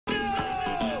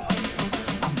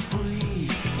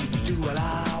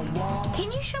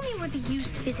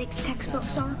physics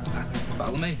textbooks are?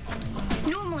 Follow me.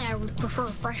 Normally I would prefer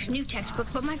a fresh new textbook,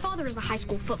 but my father is a high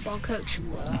school football coach,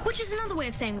 which is another way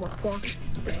of saying work poor.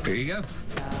 Here you go.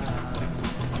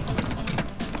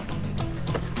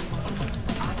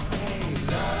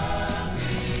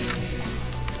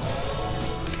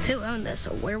 Who owned this,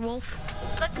 a werewolf?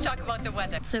 Let's talk about the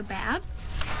weather. So bad?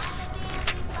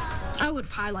 I would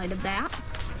have highlighted that.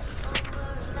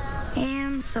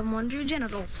 And someone drew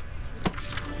genitals.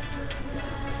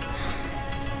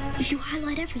 If you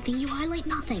highlight everything, you highlight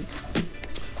nothing.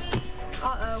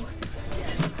 Uh-oh.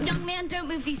 Young man, don't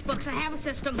move these books. I have a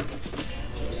system.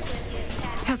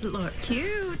 Doesn't look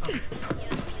cute.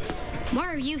 Why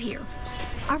are you here?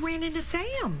 I ran into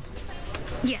Sam.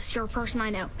 Yes, you're a person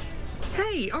I know.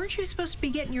 Hey, aren't you supposed to be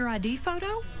getting your ID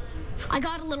photo? I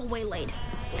got a little waylaid.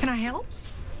 Can I help?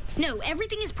 No,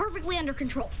 everything is perfectly under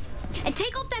control. And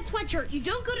take off that sweatshirt. You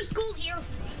don't go to school here.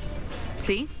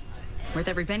 See? Worth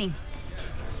every penny.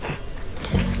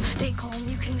 Stay calm,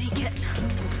 you can make it.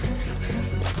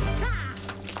 Ah!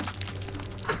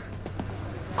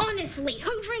 Honestly,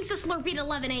 who drinks a Slurpee at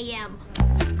 11 a.m.?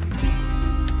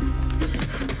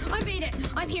 I made it.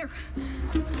 I'm here.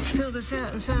 Fill this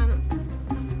out and sign it.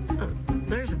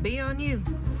 There's a B on you.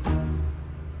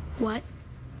 What?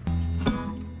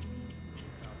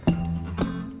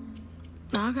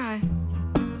 Okay.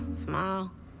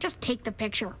 Smile. Just take the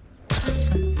picture.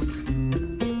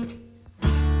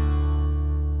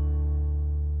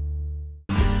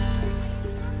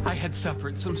 I had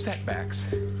suffered some setbacks.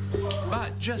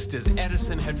 But just as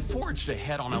Edison had forged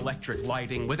ahead on electric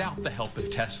lighting without the help of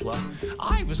Tesla,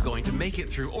 I was going to make it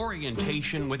through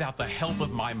orientation without the help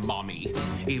of my mommy,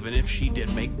 even if she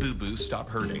did make boo-boo stop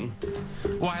hurting.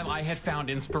 While I had found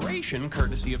inspiration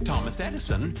courtesy of Thomas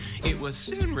Edison, it was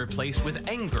soon replaced with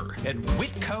anger at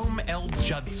Whitcomb L.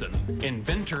 Judson,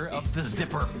 inventor of the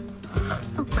zipper.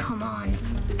 Oh, come on.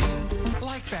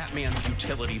 Like Batman's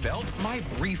utility belt, my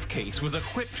briefcase was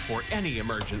equipped for any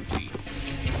emergency.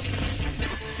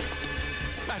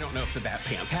 I don't know if the Bat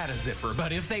Pants had a zipper,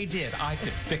 but if they did, I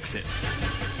could fix it.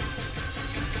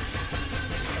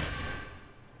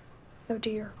 Oh,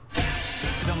 dear.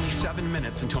 With only 7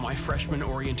 minutes until my freshman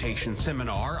orientation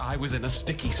seminar, I was in a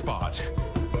sticky spot.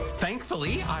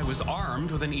 Thankfully, I was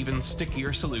armed with an even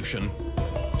stickier solution.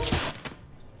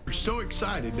 We're so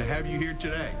excited to have you here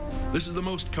today. This is the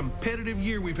most competitive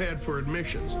year we've had for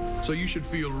admissions, so you should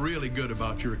feel really good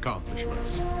about your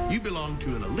accomplishments. You belong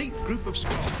to an elite group of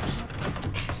scholars.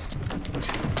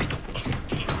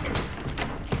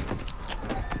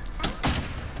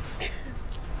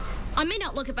 I may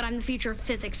not look it, but I'm the future of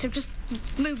physics, so just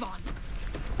move on.